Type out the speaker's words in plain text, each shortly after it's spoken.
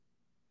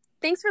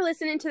Thanks for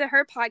listening to the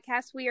Her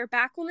podcast. We are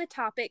back on the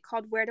topic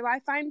called Where Do I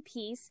Find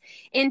Peace?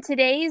 And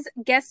today's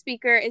guest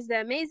speaker is the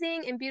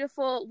amazing and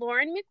beautiful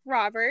Lauren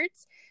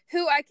McRoberts,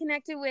 who I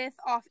connected with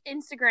off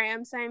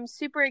Instagram. So I'm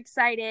super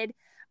excited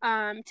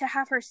to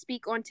have her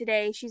speak on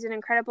today. She's an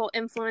incredible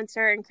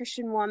influencer and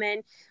Christian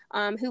woman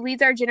who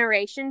leads our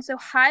generation. So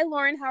hi,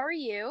 Lauren. How are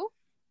you?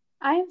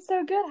 I am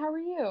so good. How are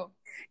you?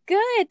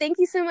 Good. Thank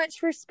you so much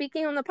for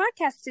speaking on the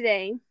podcast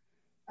today.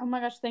 Oh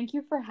my gosh, thank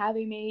you for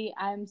having me.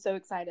 I'm so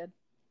excited.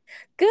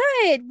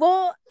 Good.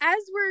 Well, as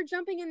we're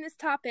jumping in this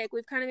topic,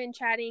 we've kind of been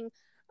chatting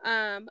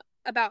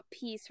about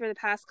peace for the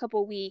past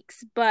couple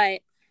weeks,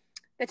 but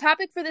the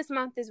topic for this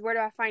month is where do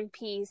I find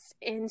peace?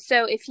 And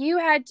so if you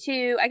had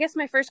to, I guess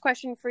my first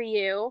question for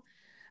you,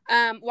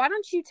 why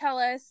don't you tell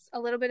us a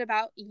little bit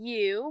about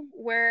you,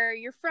 where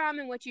you're from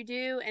and what you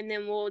do, and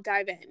then we'll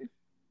dive in.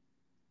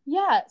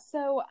 Yeah,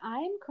 so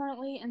I'm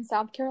currently in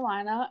South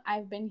Carolina.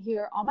 I've been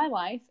here all my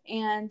life,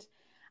 and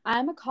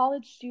I'm a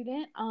college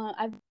student.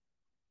 I've been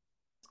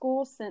in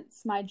school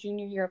since my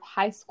junior year of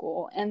high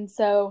school, and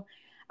so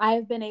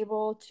I've been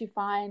able to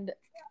find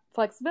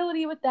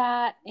flexibility with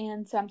that,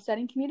 and so I'm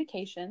studying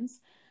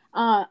communications.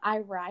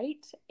 I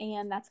write,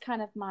 and that's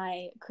kind of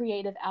my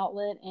creative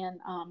outlet, and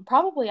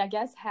probably, I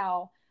guess,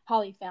 how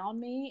Holly found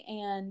me,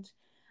 and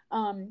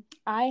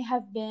I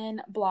have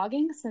been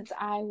blogging since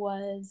I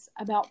was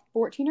about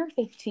 14 or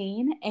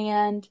 15,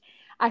 and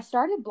I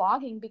started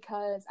blogging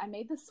because I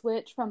made the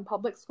switch from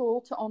public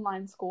school to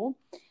online school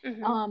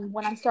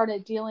when I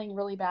started dealing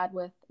really bad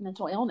with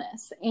mental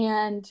illness.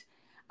 And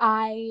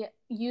I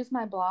used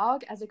my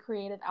blog as a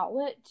creative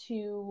outlet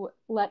to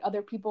let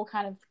other people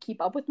kind of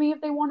keep up with me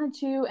if they wanted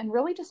to, and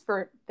really just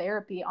for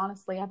therapy.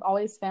 Honestly, I've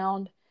always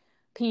found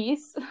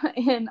peace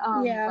in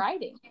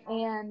writing.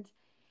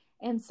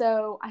 And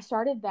so I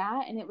started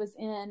that, and it was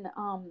in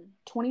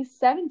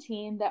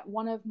 2017 that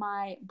one of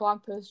my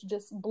blog posts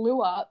just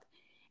blew up,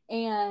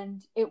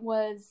 and it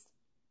was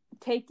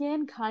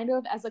taken kind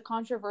of as a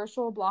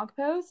controversial blog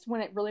post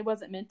when it really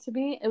wasn't meant to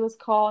be. It was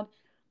called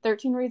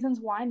 13 Reasons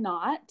Why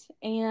Not,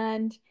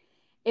 and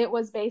it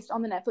was based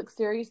on the Netflix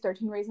series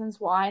 13 Reasons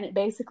Why, and it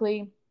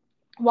basically,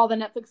 while the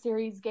Netflix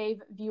series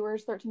gave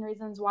viewers 13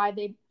 reasons why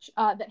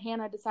that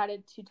Hannah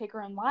decided to take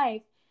her own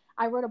life,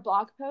 I wrote a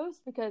blog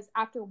post because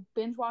after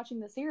binge watching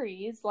the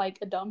series, like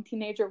a dumb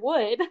teenager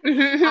would,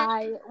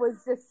 I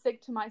was just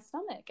sick to my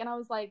stomach. And I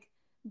was like,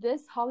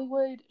 this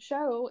Hollywood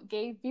show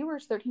gave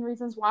viewers 13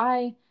 reasons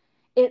why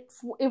it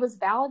was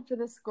valid for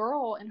this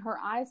girl in her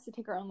eyes to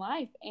take her own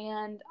life.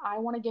 And I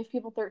want to give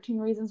people 13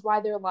 reasons why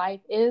their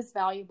life is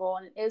valuable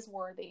and it is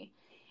worthy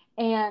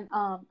and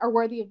are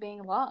worthy of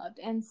being loved.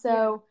 And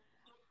so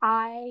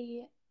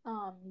I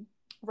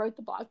wrote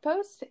the blog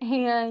post,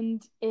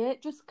 and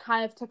it just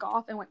kind of took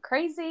off and went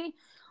crazy,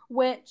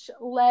 which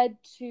led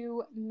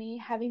to me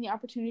having the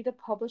opportunity to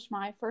publish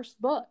my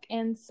first book.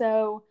 And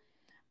so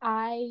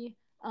I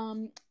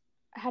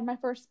had my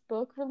first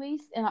book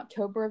released in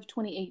October of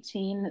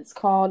 2018. It's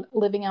called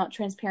Living Out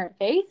Transparent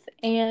Faith.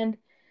 And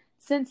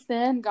since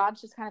then,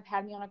 God's just kind of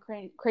had me on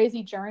a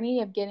crazy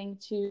journey of getting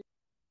to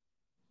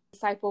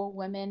disciple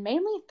women,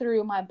 mainly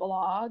through my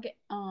blog,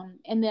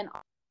 and then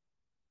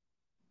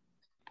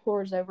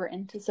pours over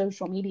into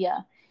social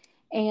media.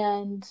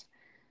 And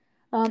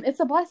it's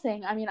a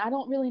blessing. I mean, I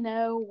don't really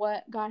know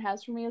what God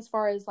has for me as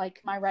far as like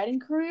my writing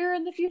career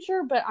in the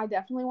future, but I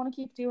definitely want to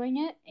keep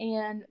doing it.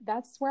 And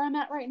that's where I'm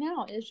at right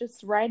now, is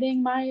just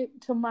writing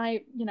till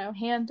my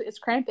hand is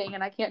cramping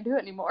and I can't do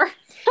it anymore.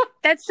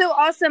 That's so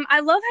awesome.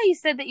 I love how you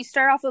said that you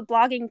start off with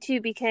blogging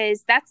too,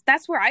 because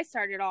that's where I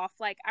started off.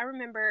 Like, I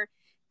remember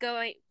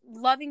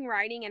loving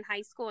writing in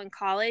high school and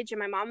college, and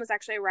my mom was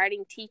actually a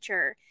writing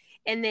teacher.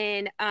 And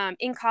then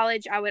in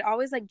college, I would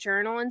always like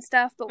journal and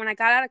stuff. But when I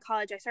got out of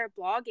college, I started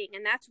blogging,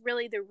 and that's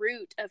really the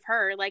root of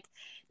her. Like,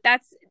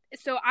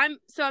 I'm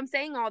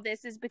saying all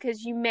this is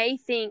because you may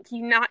think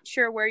you're not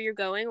sure where you're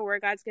going or where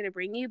God's going to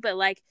bring you, but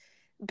like,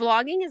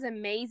 blogging is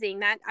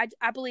amazing. That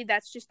I believe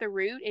that's just the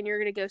root, and you're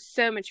going to go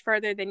so much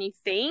further than you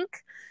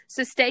think.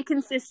 So stay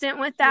consistent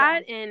with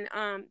that. Yeah.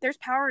 And there's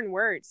power in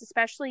words,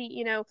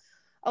 especially,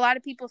 a lot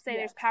of people say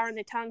there's power in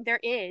the tongue. There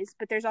is,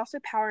 but there's also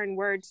power in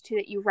words too,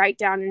 that you write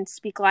down and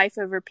speak life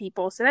over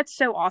people. So that's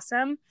so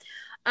awesome.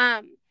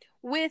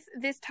 With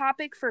this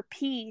topic for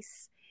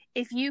peace,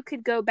 if you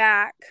could go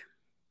back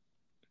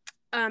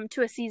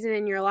to a season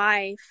in your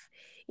life,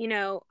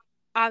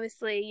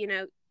 obviously,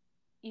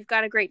 you've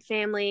got a great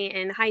family.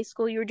 In high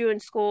school, you were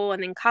doing school,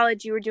 and then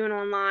college, you were doing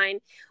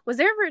online. Was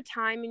there ever a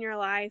time in your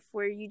life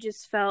where you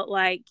just felt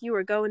like you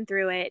were going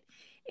through it,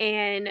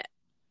 and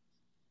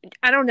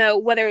I don't know,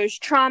 whether it was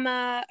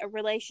trauma, a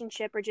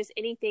relationship, or just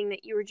anything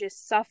that you were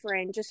just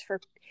suffering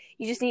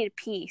you just needed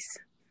peace?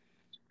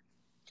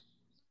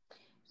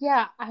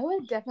 Yeah, I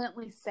would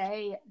definitely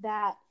say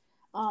that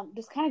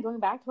just kind of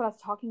going back to what I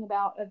was talking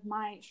about of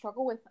my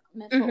struggle with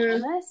mental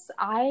illness,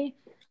 I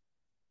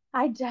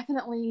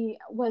definitely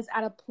was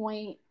at a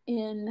point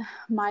in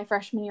my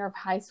freshman year of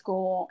high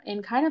school,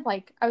 and kind of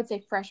like, I would say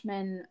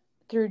freshman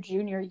through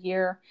junior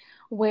year,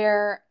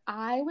 where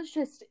I was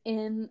just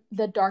in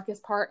the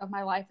darkest part of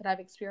my life that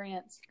I've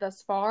experienced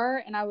thus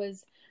far. And I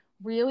was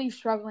really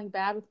struggling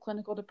bad with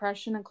clinical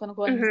depression and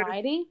clinical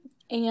anxiety.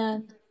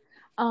 And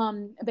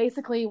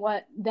basically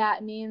what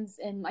that means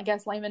in, I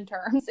guess, layman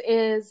terms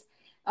is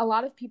a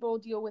lot of people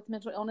deal with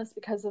mental illness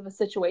because of a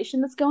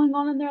situation that's going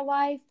on in their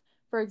life.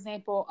 For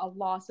example, a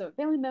loss of a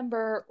family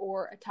member,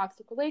 or a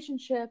toxic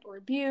relationship, or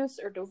abuse,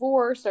 or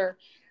divorce, or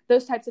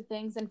those types of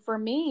things. And for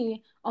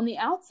me, on the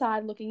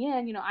outside looking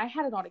in, you know, I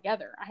had it all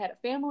together. I had a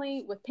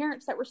family with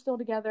parents that were still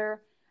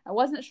together. I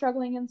wasn't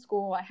struggling in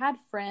school. I had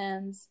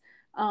friends.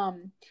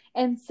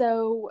 And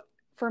so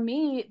for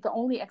me, the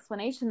only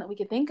explanation that we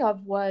could think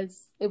of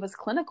was it was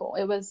clinical.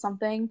 It was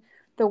something,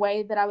 the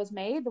way that I was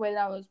made, the way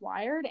that I was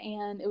wired.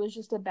 And it was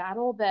just a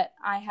battle that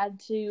I had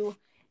to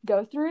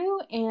go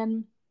through.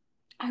 And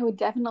I would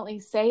definitely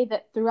say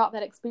that throughout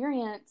that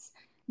experience,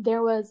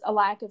 there was a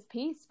lack of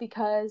peace,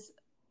 because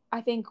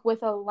I think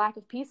with a lack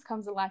of peace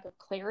comes a lack of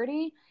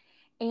clarity.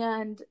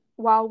 And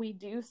while we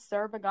do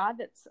serve a God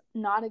that's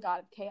not a God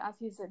of chaos,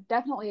 he's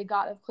definitely a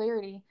God of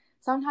clarity.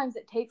 Sometimes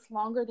it takes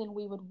longer than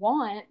we would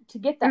want to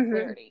get that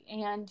clarity.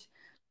 And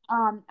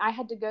I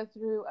had to go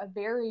through a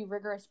very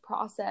rigorous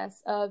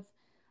process of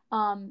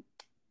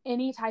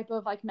any type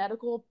of like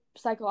medical,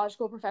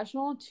 psychological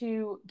professional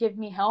to give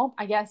me help.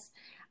 I guess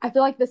I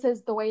feel like this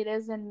is the way it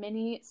is in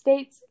many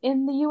states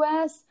in the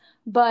US,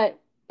 but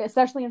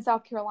especially in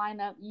South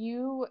Carolina,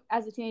 you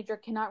as a teenager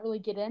cannot really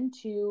get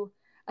into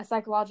a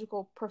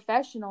psychological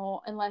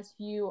professional unless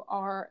you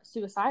are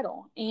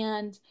suicidal.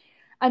 And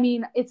I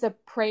mean, it's a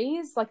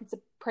praise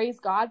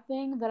God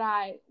thing that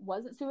I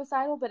wasn't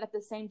suicidal, but at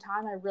the same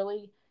time, I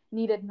really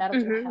needed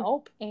medical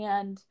help,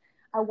 and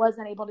I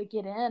wasn't able to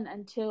get in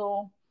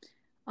until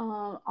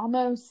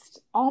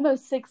almost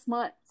 6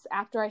 months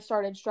after I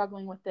started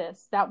struggling with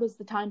this. That was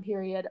the time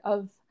period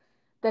of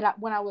that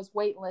when I was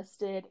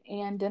waitlisted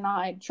and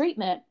denied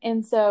treatment.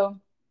 And so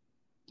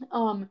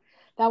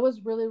that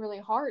was really, really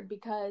hard,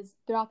 because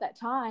throughout that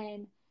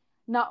time,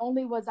 not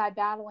only was I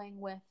battling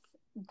with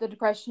the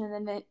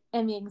depression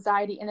and the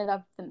anxiety in and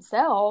of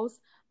themselves,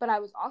 but I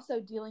was also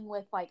dealing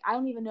with, like, I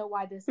don't even know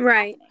why this is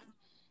happening.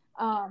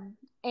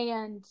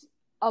 And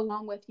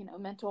along with, you know,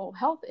 mental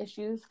health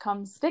issues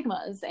comes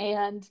stigmas.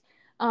 And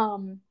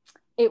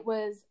it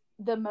was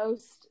the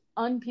most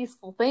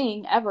unpeaceful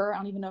thing ever. I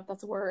don't even know if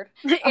that's a word.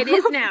 It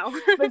is now.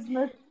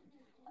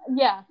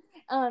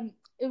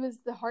 It was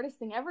the hardest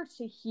thing ever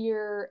to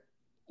hear,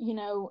 you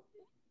know,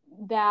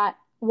 that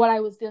what I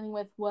was dealing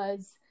with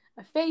was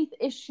a faith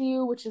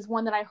issue, which is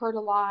one that I heard a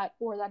lot,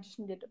 or that I just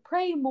needed to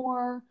pray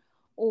more,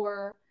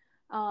 or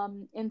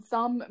in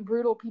some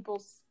brutal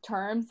people's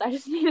terms, I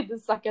just needed to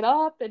suck it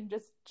up and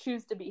just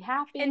choose to be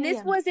happy. And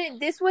this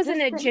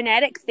wasn't a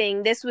genetic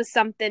thing. This was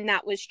something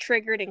that was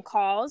triggered and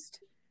caused.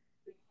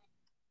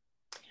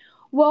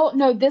 Well,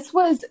 no, this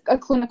was a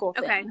clinical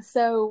thing. Okay.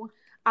 So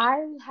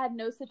I had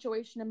no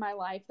situation in my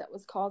life that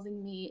was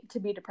causing me to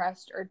be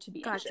depressed or to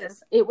be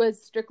anxious. It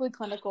was strictly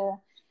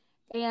clinical.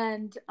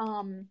 And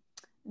and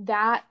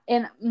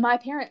my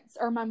parents,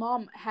 or my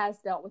mom, has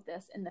dealt with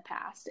this in the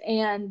past,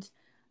 and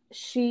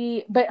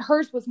but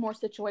hers was more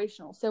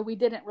situational, so we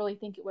didn't really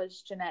think it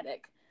was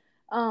genetic.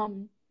 Our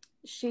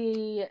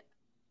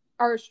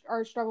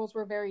struggles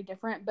were very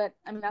different, but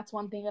I mean, that's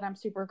one thing that I'm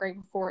super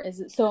grateful for,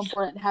 is it's so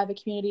important to have a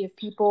community of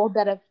people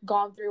that have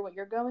gone through what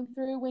you're going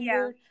through when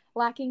you're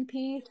lacking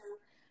peace,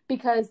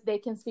 because they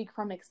can speak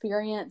from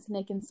experience and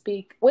they can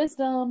speak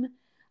wisdom.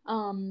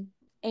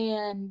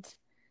 And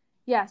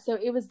yeah, so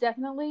it was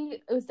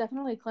definitely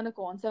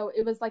clinical. And so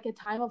it was like a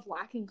time of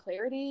lacking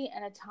clarity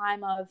and a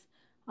time of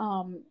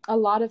a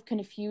lot of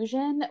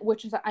confusion,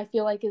 which is, I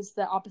feel like, is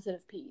the opposite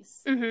of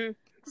peace.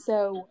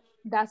 So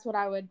that's what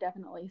I would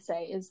definitely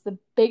say is the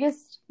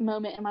biggest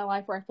moment in my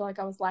life where I feel like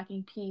I was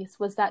lacking peace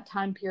was that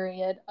time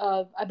period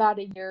of about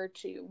a year or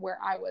two where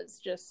I was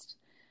just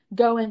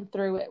going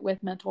through it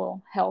with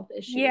mental health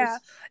issues. Yeah,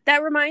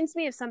 that reminds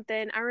me of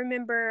something. I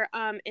remember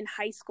in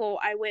high school,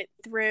 I went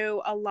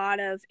through a lot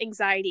of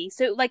anxiety.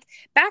 So like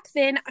back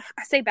then,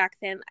 I say back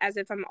then as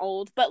if I'm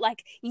old, but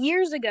like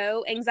years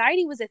ago,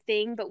 anxiety was a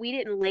thing, but we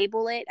didn't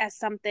label it as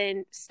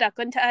something stuck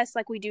onto us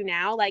like we do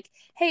now. Like,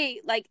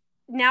 hey, like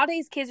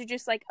nowadays kids are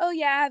just like, oh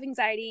yeah, I have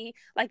anxiety,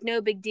 like no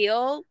big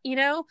deal, you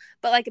know?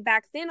 But like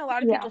back then, a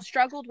lot of people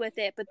struggled with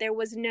it, but there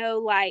wasn't a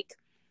lot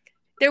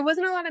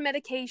of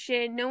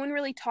medication. No one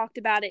really talked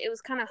about it. It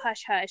was kind of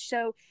hush hush.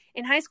 So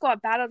in high school, I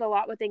battled a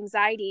lot with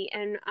anxiety,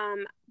 and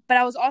but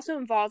I was also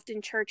involved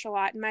in church a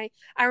lot. And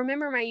I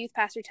remember my youth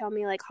pastor telling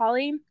me, like,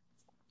 Holly,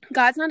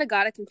 God's not a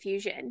God of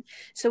confusion.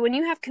 So when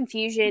you have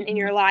confusion in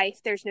your life,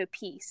 there's no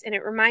peace. And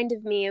it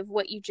reminded me of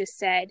what you just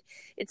said.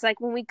 It's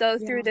like when we go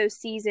through those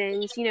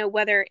seasons, you know,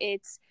 whether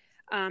it's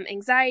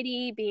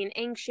anxiety, being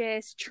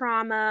anxious,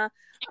 trauma,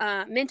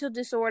 mental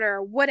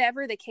disorder,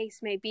 whatever the case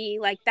may be,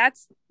 like that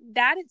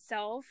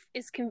itself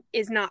is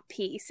not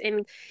peace.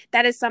 And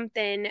that is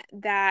something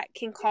that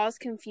can cause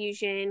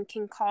confusion,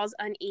 can cause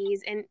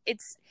unease. And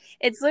it's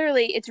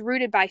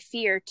rooted by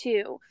fear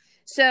too.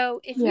 So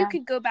if you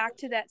could go back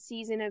to that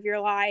season of your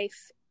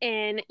life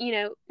and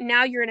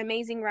now you're an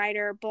amazing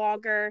writer,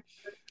 blogger,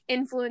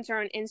 influencer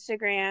on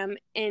Instagram,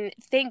 and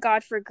thank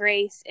God for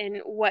grace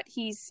and what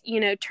he's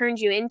turned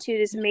you into,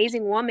 this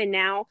amazing woman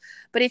now.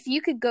 But if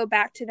you could go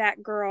back to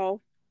that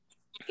girl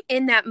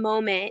in that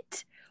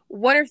moment,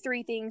 what are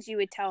 3 things you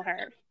would tell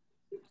her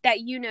that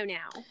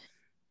now?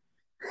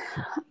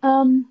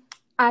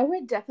 I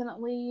would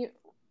definitely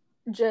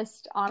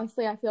just,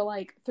 honestly, I feel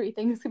like 3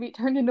 things could be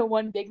turned into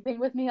one big thing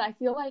with me. I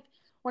feel like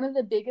one of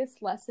the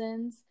biggest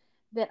lessons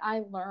that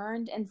I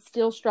learned and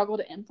still struggle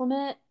to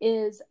implement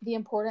is the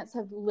importance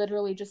of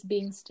literally just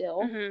being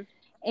still,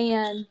 Mm-hmm.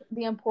 and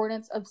the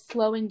importance of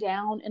slowing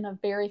down in a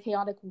very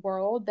chaotic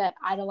world that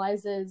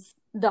idolizes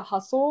the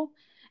hustle,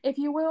 if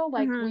you will.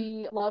 Like, Mm-hmm.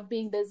 we love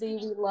being busy.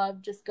 We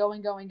love just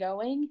going.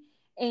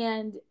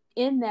 And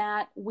in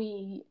that,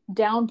 we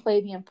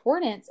downplay the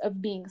importance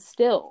of being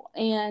still.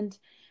 And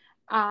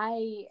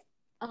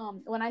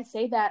when I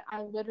say that,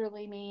 I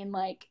literally mean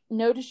like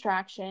no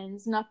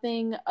distractions,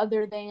 nothing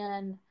other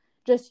than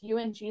just you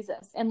and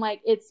Jesus. And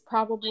like, it's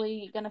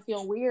probably going to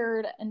feel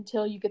weird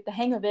until you get the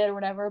hang of it or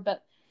whatever.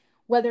 But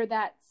whether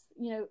that's,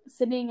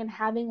 sitting and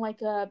having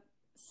like a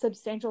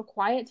substantial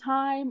quiet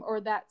time,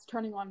 or that's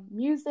turning on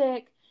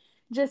music,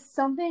 just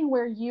something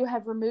where you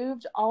have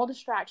removed all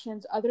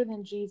distractions other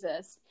than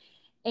Jesus.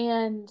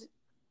 And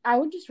I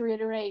would just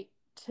reiterate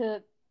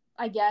to,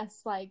 I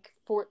guess, like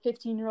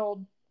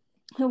 15-year-old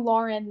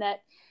Lauren,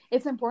 that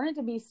it's important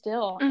to be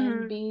still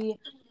and be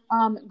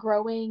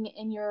growing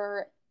in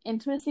your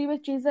intimacy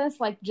with Jesus,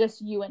 like just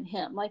you and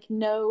him, like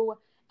no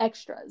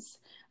extras.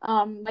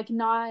 Like,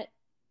 not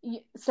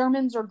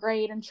sermons are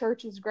great and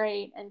church is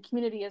great and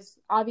community is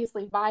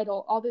obviously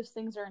vital. All those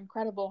things are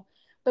incredible.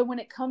 But when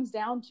it comes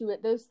down to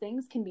it, those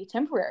things can be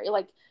temporary.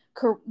 Like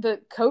the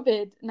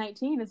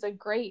COVID-19 is a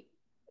great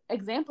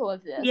example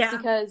of this,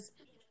 because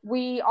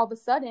we all of a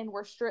sudden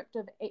were stripped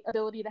of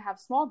ability to have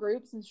small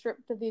groups and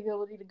stripped of the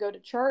ability to go to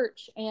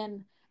church.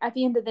 And at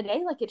the end of the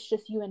day, like, it's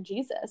just you and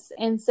Jesus.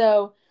 And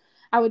so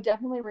I would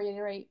definitely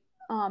reiterate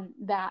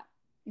that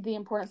the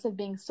importance of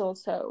being still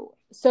is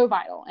so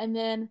vital. And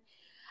then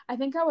I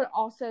think I would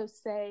also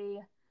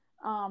say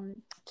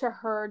to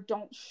her,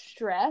 don't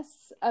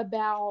stress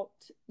about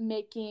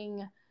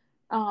making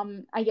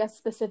I guess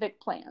specific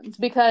plans,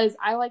 because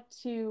I like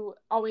to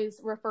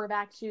always refer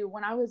back to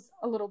when I was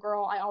a little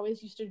girl. I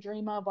always used to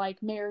dream of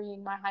like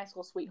marrying my high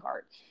school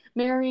sweetheart,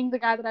 marrying the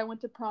guy that I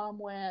went to prom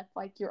with,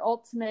 like your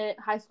ultimate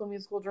High School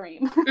Musical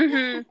dream.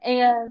 Mm-hmm.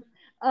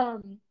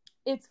 And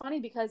it's funny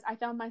because I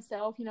found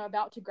myself,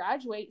 about to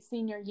graduate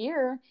senior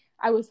year.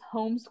 I was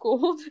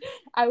homeschooled.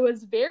 I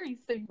was very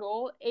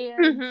single.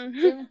 And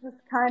it was just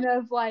kind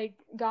of like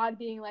God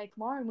being like,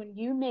 Lauren, when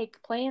you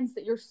make plans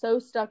that you're so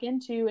stuck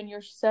into and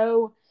you're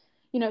so,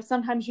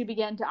 sometimes you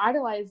begin to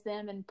idolize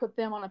them and put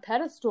them on a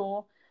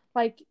pedestal,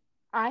 like,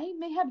 I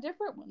may have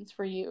different ones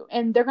for you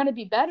and they're going to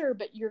be better,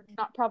 but you're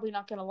probably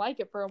not going to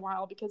like it for a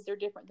while because they're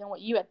different than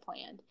what you had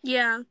planned.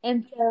 Yeah.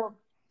 And so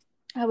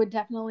I would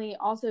definitely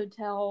also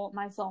tell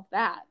myself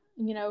that,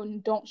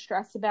 don't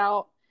stress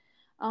about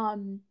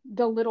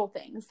the little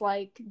things.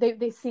 Like,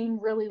 they seem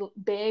really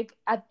big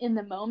in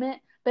the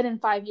moment, but in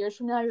 5 years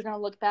from now, you're going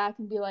to look back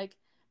and be like,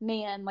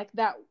 man, like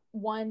that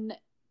one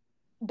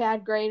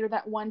bad grade or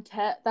that one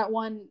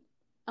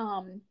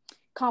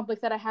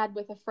conflict that I had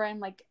with a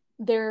friend, like,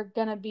 they're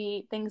going to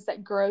be things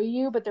that grow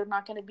you, but they're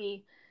not going to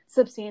be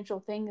substantial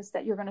things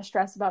that you're going to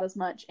stress about as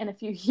much in a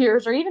few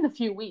years or even a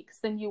few weeks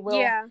than you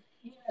will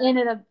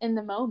in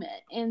the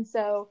moment. And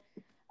so,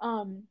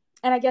 and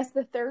I guess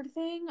the third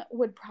thing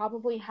would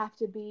probably have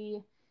to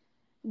be,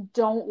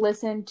 don't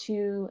listen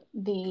to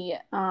the,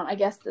 I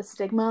guess, the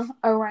stigma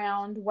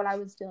around what I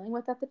was dealing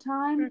with at the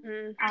time.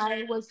 Mm-hmm.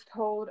 I was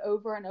told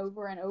over and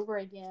over and over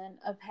again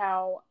of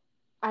how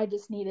I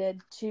just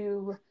needed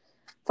to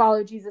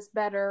follow Jesus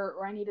better,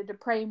 or I needed to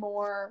pray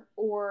more,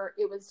 or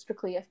it was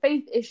strictly a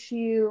faith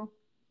issue,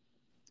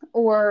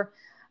 or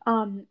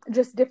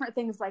just different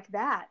things like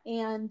that.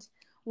 And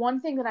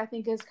one thing that I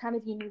think is kind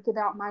of unique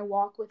about my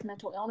walk with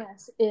mental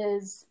illness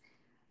is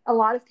a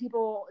lot of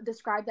people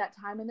describe that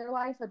time in their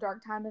life, a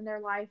dark time in their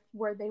life,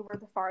 where they were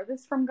the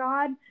farthest from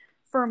God.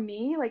 For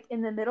me, like,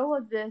 in the middle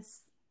of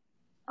this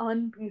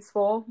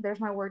unpeaceful,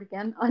 there's my word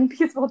again,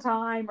 unpeaceful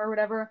time or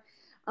whatever,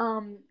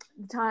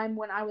 the time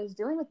when I was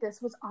dealing with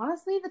this was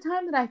honestly the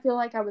time that I feel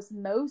like I was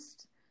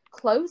most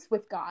close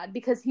with God,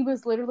 because he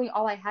was literally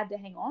all I had to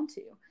hang on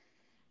to.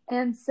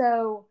 And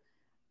so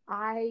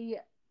I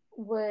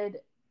would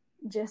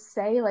just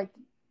say, like,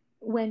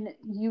 when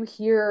you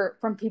hear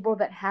from people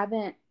that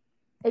haven't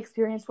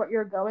experienced what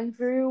you're going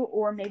through,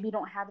 or maybe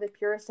don't have the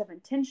purest of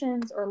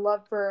intentions or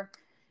love for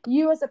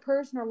you as a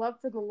person or love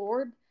for the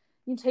Lord,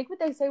 you take what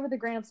they say with a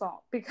grain of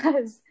salt,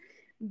 because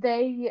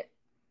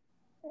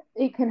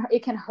it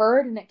can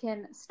hurt and it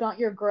can stunt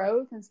your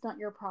growth and stunt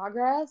your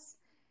progress.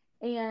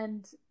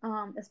 And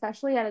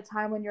especially at a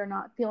time when you're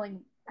not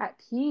feeling at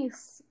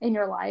peace in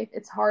your life,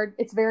 it's hard.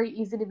 It's very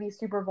easy to be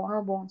super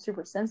vulnerable and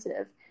super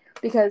sensitive,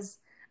 because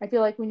I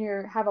feel like when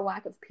you have a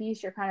lack of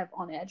peace, you're kind of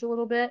on edge a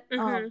little bit.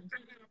 Mm-hmm.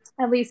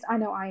 At least I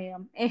know I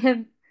am.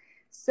 And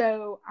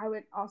So I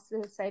would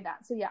also say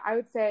that. So yeah, I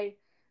would say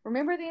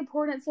remember the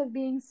importance of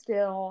being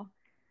still.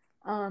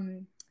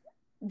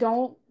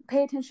 Don't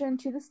pay attention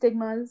to the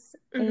stigmas,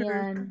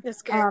 and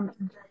That's good.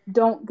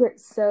 don't get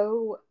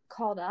so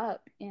caught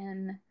up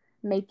in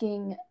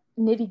making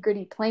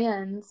nitty-gritty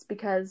plans,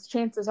 because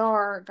chances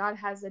are God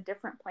has a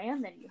different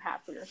plan than you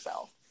have for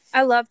yourself.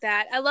 I love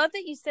that. I love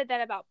that you said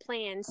that about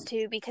plans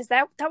too, because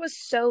that was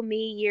so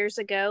me years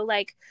ago.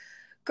 Like,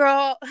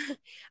 girl,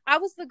 I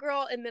was the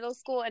girl in middle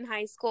school and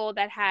high school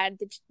that had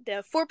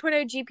the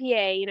 4.0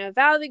 GPA, you know,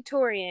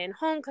 valedictorian,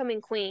 homecoming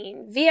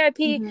queen, VIP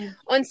Mm-hmm.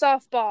 on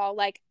softball.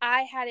 Like,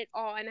 I had it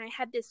all, and I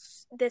had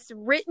this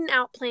written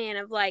out plan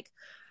of like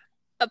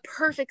a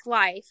perfect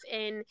life,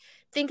 and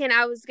thinking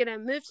I was gonna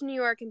move to New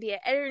York and be an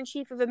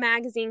editor-in-chief of a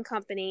magazine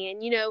company,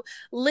 and, you know,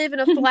 live in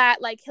a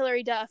flat like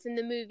Hilary Duff in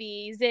the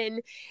movies,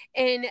 and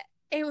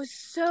it was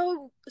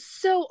so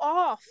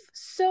off.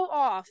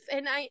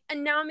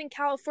 And now I'm in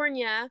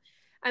California.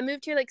 I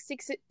moved here like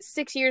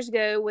six years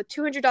ago with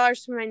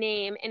 $200 to my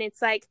name, and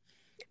it's like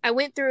I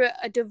went through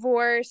a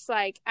divorce.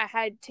 Like, I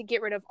had to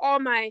get rid of all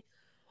my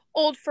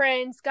old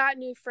friends, got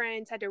new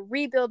friends, had to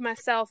rebuild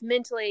myself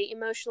mentally,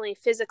 emotionally,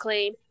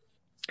 physically.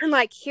 And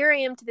like, here I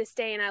am to this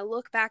day, and I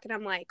look back and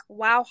I'm like,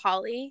 wow,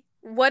 Holly,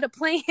 what a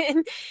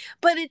plan.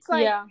 But it's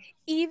like, Yeah.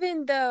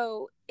 even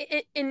though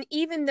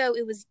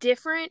it was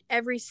different,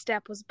 every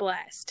step was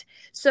blessed.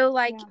 So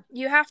like,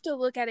 you have to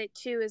look at it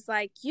too as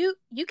like, you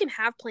can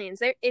have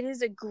plans. It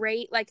is a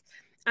great, like,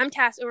 I'm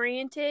task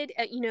oriented,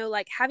 you know,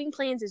 like, having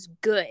plans is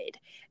good,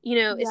 you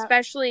know,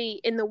 especially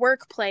in the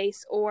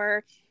workplace,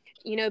 or,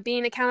 you know,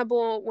 being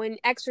accountable when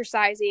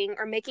exercising,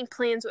 or making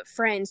plans with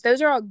friends.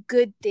 Those are all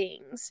good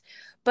things.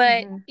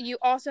 But you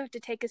also have to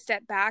take a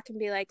step back and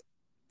be like,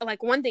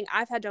 one thing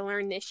I've had to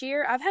learn this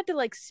year, I've had to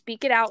like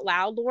speak it out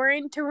loud,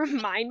 Lauren, to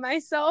remind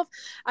myself.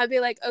 I'd be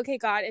like, okay,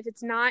 God, if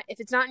it's not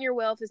in your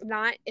will, if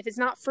it's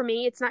not for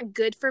me, it's not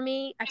good for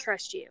me, I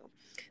trust you.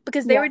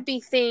 Because there would be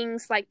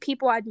things like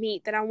people I'd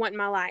meet that I want in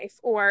my life,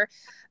 or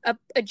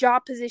a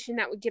job position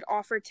that would get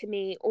offered to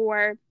me,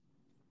 or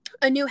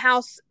a new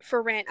house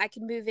for rent I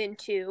can move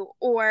into,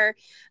 or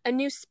a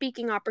new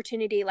speaking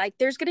opportunity. Like,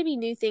 there's going to be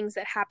new things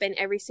that happen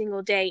every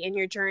single day in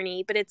your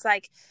journey. But it's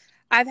like,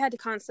 I've had to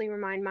constantly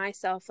remind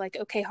myself, like,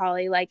 okay,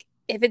 Holly, like,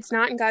 if it's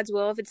not in God's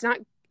will, if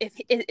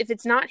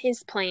it's not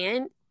his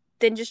plan,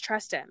 then just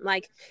trust him.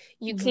 Like,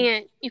 you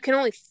can't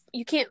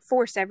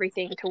force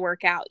everything to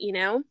work out, you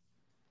know?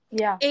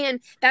 Yeah.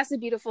 And that's the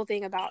beautiful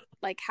thing about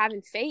like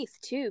having faith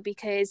too,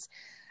 because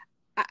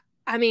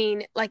I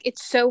mean, like,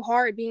 it's so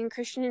hard. Being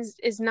Christian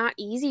is not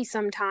easy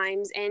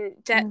sometimes.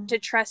 And to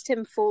trust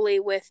him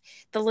fully with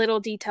the little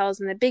details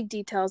and the big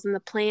details and the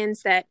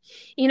plans that,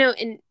 you know,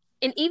 and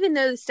even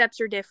though the steps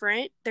are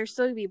different, they're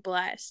still going to be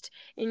blessed,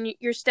 and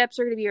your steps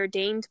are going to be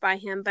ordained by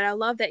him. But I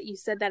love that you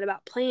said that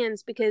about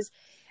plans, because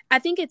I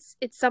think it's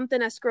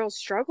something us girls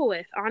struggle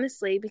with,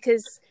 honestly,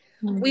 because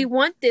we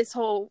want this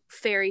whole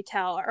fairy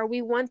tale, or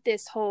we want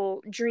this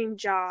whole dream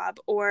job,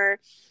 or,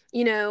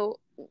 you know,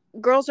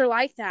 girls are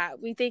like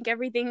that. We think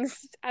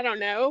everything's, I don't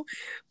know,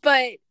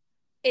 but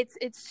it's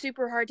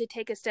super hard to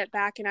take a step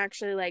back and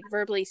actually like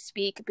verbally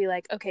speak, be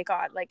like, okay,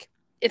 God, like,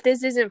 if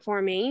this isn't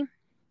for me,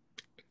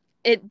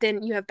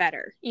 then you have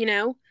better, you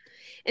know?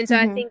 And so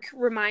I think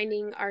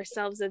reminding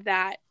ourselves of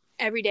that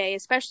every day,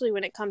 especially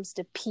when it comes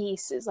to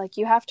peace, is like,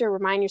 you have to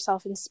remind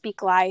yourself and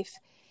speak life,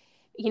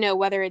 you know,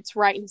 whether it's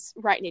writing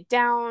it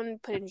down,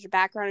 put it in your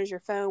background as your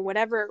phone,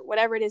 whatever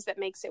it is that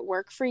makes it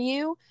work for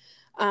you.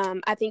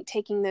 I think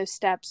taking those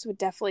steps would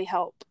definitely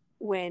help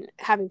when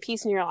having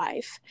peace in your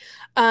life.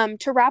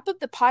 To wrap up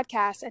the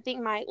podcast, I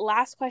think my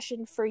last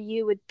question for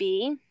you would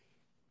be,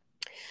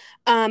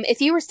 if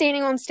you were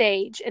standing on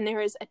stage and there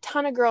was a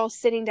ton of girls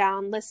sitting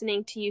down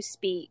listening to you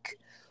speak,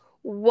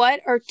 what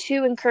are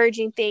two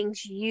encouraging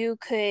things you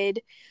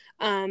could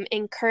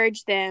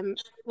encourage them,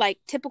 like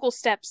typical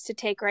steps to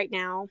take right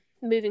now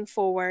moving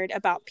forward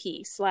about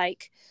peace?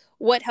 Like,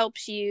 what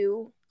helps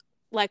you,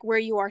 like, where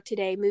you are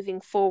today moving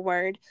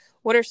forward?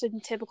 What are some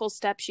typical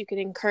steps you could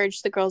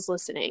encourage the girls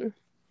listening?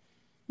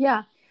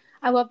 Yeah,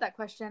 I love that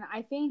question.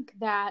 I think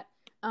that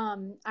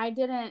I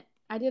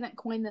didn't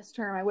coin this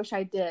term. I wish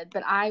I did,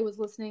 but I was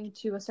listening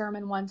to a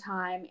sermon one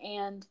time,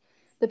 and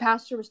the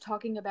pastor was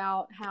talking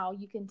about how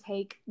you can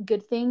take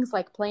good things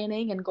like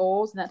planning and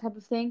goals and that type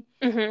of thing,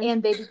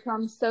 and they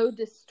become so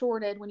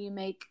distorted when you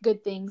make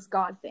good things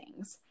God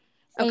things.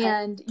 Okay.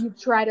 And you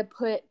try to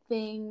put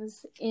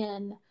things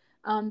in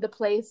the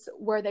place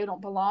where they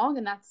don't belong,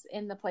 and that's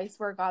in the place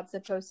where God's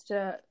supposed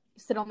to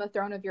sit on the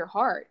throne of your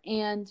heart.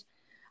 And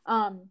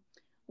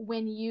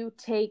when you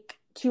take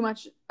too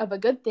much of a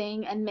good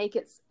thing and make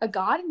it a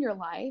God in your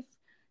life,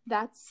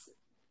 that's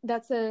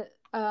a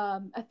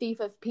thief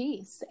of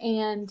peace.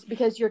 And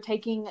because you're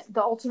taking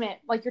the ultimate,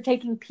 like, you're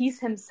taking peace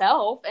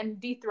himself and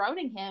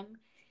dethroning him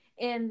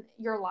in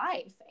your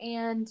life.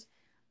 And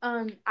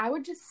I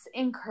would just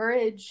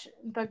encourage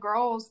the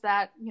girls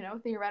that, you know,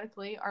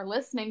 theoretically are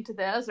listening to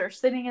this or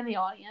sitting in the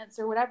audience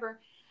or whatever.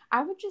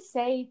 I would just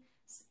say,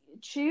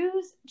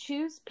 choose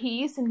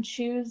peace and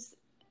choose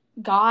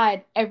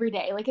God every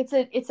day. Like it's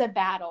a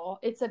battle.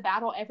 It's a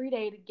battle every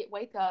day to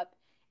wake up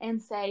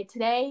and say,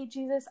 "Today,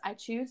 Jesus, I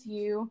choose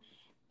you,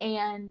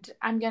 and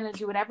I'm going to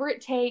do whatever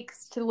it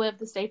takes to live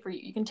this day for you."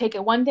 You can take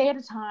it one day at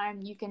a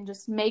time. You can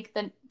just take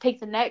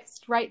the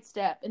next right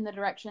step in the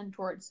direction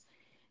towards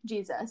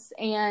Jesus.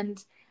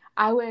 And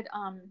I would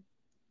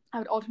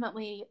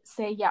ultimately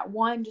say, yeah,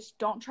 one, just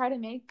don't try to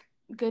make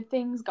good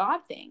things God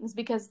things,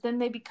 because then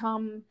they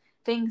become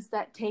things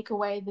that take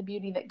away the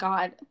beauty that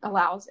God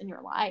allows in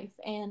your life.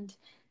 And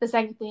the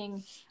second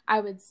thing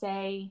I would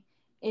say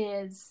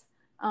is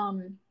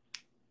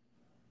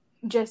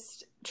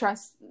just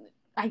trust,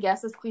 I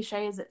guess, as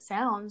cliche as it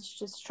sounds,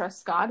 just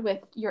trust God with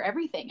your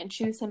everything and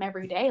choose him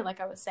every day, like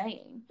I was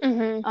saying.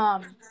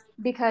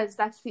 Because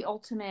that's the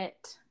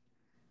ultimate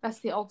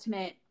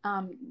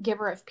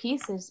giver of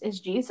peace is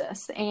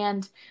Jesus.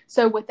 And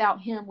so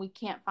without him, we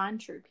can't find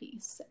true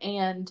peace.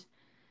 And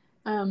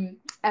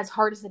as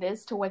hard as it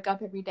is to wake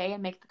up every day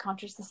and make the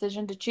conscious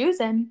decision to choose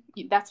him,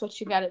 that's what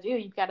you got to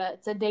do.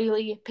 It's a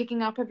daily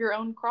picking up of your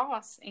own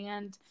cross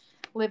and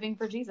living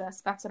for Jesus.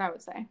 That's what I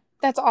would say.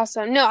 That's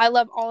awesome. No, I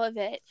love all of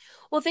it.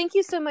 Well, thank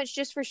you so much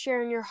just for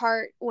sharing your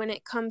heart when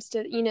it comes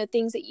to,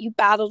 things that you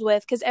battled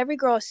with, because every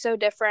girl is so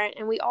different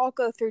and we all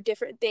go through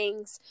different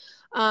things.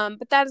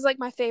 But that is like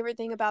my favorite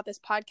thing about this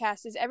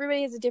podcast is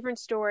everybody has a different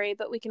story,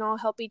 but we can all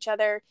help each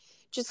other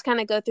just kind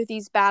of go through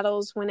these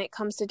battles when it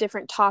comes to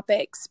different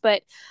topics.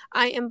 But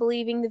I am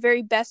believing the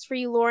very best for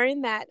you,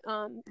 Lauren, that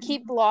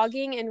keep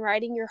blogging and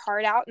writing your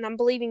heart out. And I'm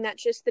believing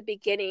that's just the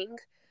beginning.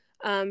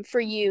 For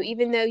you,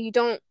 even though you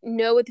don't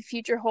know what the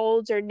future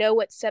holds or know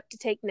what step to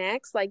take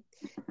next, like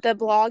the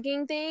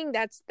blogging thing,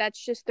 that's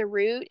just the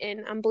root.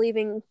 And I'm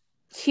believing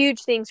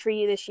huge things for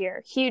you this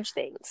year. Huge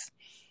things.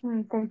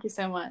 Thank you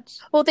so much.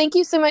 Well, thank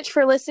you so much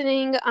for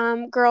listening,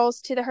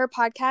 girls, to the Her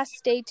podcast.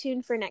 Stay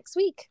tuned for next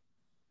week.